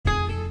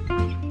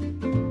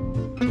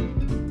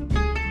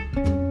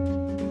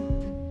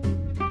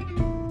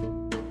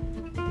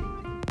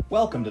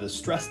Welcome to the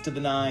Stress to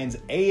the Nines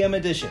AM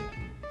edition.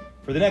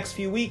 For the next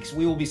few weeks,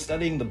 we will be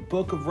studying the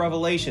book of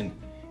Revelation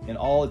in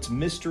all its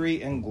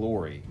mystery and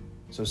glory.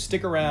 So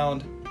stick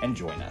around and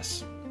join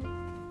us.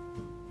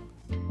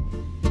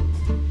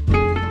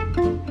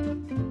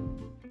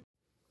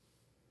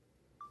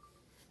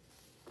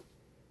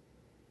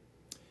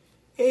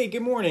 Hey,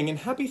 good morning and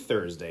happy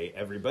Thursday,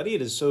 everybody.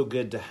 It is so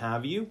good to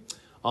have you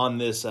on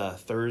this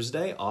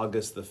Thursday,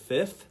 August the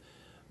 5th.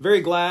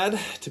 Very glad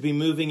to be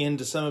moving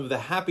into some of the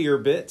happier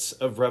bits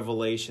of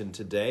Revelation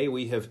today.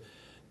 We have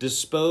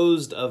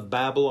disposed of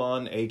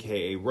Babylon,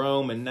 aka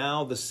Rome, and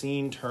now the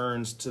scene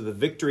turns to the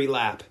victory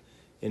lap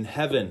in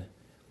heaven.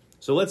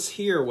 So let's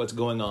hear what's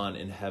going on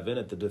in heaven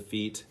at the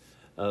defeat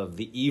of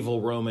the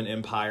evil Roman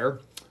Empire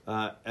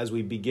as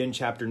we begin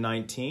chapter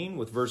 19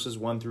 with verses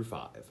 1 through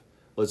 5.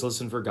 Let's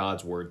listen for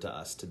God's word to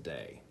us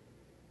today.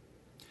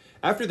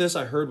 After this,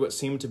 I heard what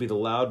seemed to be the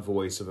loud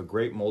voice of a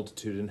great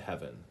multitude in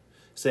heaven,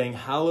 saying,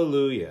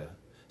 Hallelujah!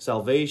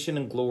 Salvation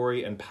and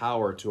glory and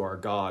power to our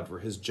God, for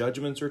his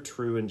judgments are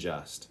true and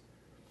just.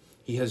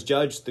 He has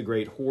judged the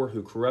great whore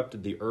who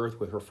corrupted the earth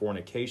with her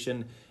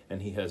fornication,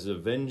 and he has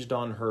avenged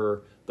on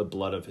her the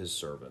blood of his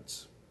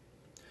servants.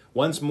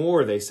 Once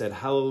more they said,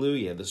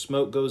 Hallelujah! The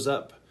smoke goes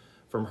up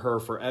from her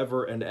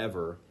forever and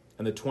ever.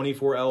 And the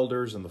 24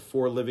 elders and the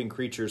 4 living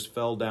creatures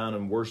fell down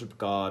and worshipped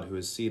God who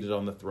is seated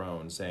on the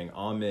throne, saying,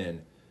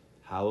 Amen,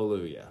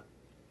 Hallelujah.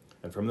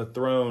 And from the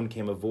throne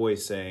came a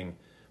voice saying,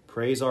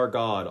 Praise our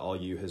God, all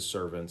you his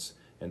servants,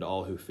 and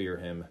all who fear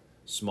him,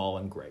 small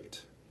and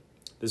great.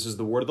 This is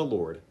the word of the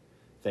Lord.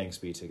 Thanks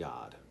be to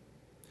God.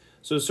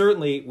 So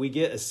certainly we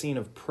get a scene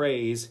of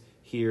praise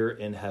here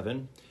in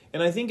heaven,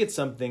 and I think it's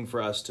something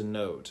for us to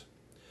note.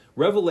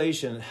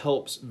 Revelation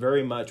helps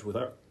very much with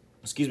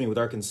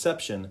our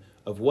conception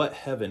of what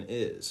heaven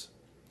is.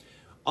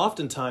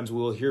 Oftentimes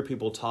we'll hear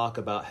people talk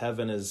about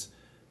heaven as,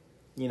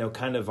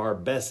 kind of our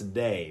best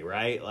day,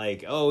 right?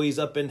 Like, oh, he's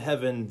up in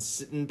heaven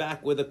sitting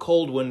back with a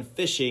cold one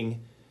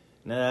fishing.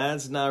 Nah,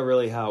 that's not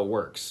really how it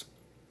works.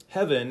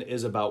 Heaven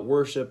is about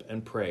worship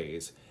and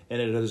praise, and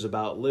it is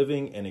about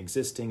living and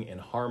existing in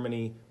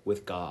harmony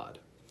with God.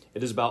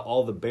 It is about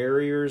all the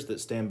barriers that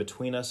stand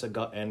between us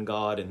and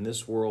God in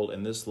this world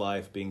and this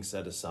life being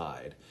set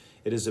aside.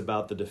 It is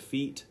about the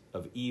defeat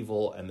of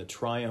evil and the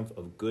triumph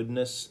of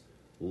goodness,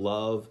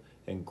 love,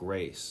 and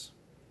grace.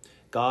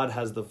 God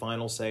has the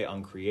final say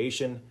on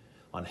creation,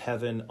 on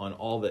heaven, on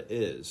all that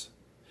is.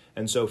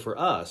 And so for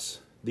us,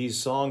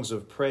 these songs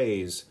of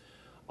praise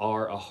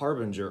are a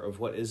harbinger of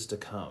what is to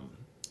come,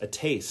 a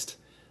taste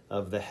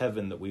of the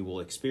heaven that we will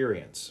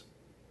experience.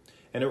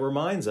 And it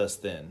reminds us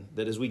then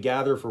that as we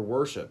gather for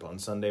worship on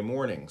Sunday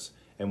mornings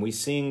and we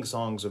sing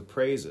songs of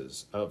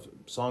praise,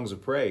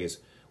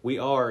 we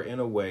are, in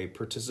a way,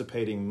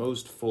 participating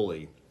most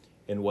fully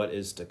in what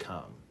is to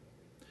come.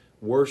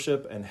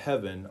 Worship and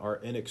heaven are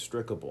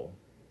inextricable.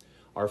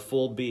 Our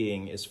full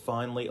being is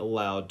finally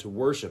allowed to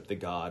worship the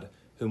God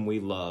whom we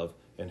love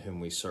and whom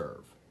we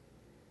serve.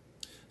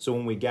 So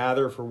when we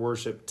gather for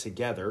worship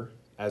together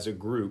as a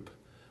group,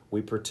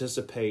 we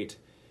participate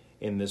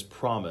in this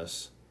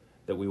promise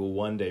that we will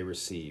one day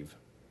receive,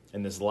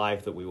 in this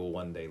life that we will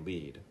one day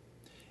lead.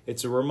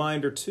 It's a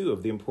reminder, too,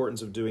 of the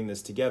importance of doing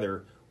this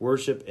together.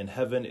 Worship in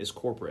heaven is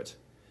corporate.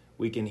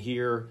 We can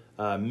hear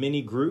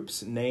many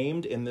groups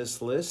named in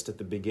this list at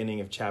the beginning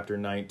of chapter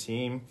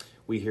 19.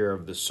 We hear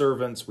of the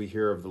servants, we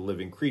hear of the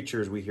living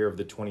creatures, we hear of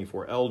the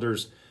 24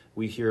 elders,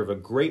 we hear of a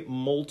great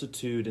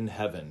multitude in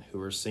heaven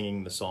who are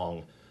singing the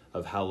song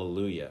of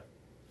Hallelujah.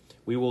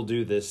 We will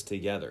do this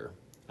together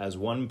as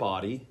one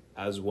body,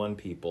 as one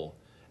people,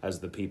 as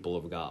the people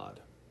of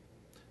God.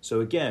 So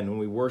again, when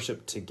we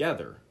worship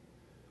together,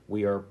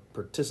 we are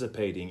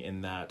participating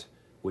in that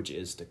which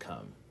is to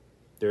come.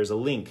 There is a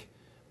link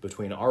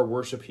between our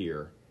worship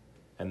here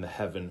and the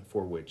heaven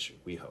for which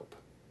we hope.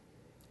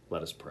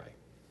 Let us pray.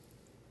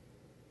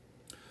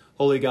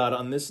 Holy God,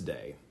 on this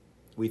day,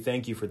 we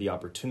thank you for the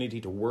opportunity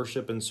to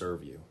worship and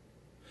serve you.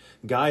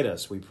 Guide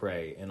us, we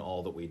pray, in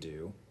all that we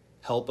do.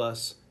 Help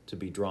us to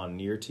be drawn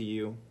near to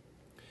you.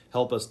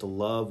 Help us to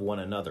love one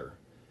another,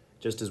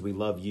 just as we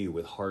love you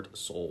with heart,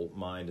 soul,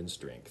 mind, and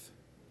strength.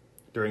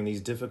 During these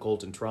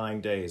difficult and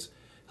trying days,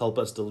 help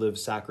us to live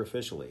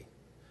sacrificially,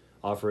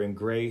 offering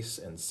grace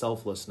and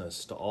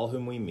selflessness to all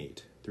whom we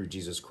meet, through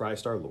Jesus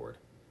Christ our Lord.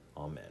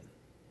 Amen.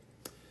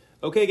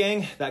 Okay,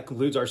 gang, that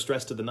concludes our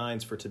Stress to the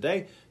Nines for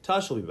today.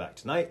 Tosh will be back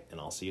tonight, and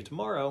I'll see you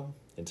tomorrow.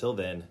 Until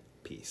then,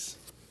 peace.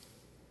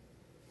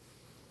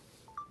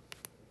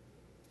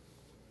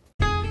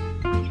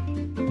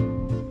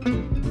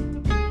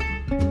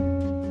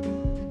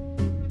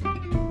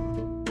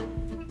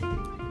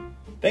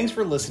 Thanks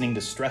for listening to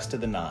Stress to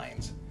the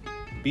Nines.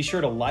 Be sure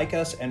to like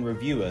us and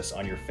review us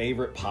on your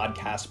favorite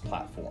podcast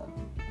platform.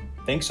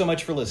 Thanks so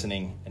much for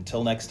listening.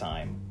 Until next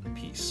time,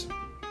 peace.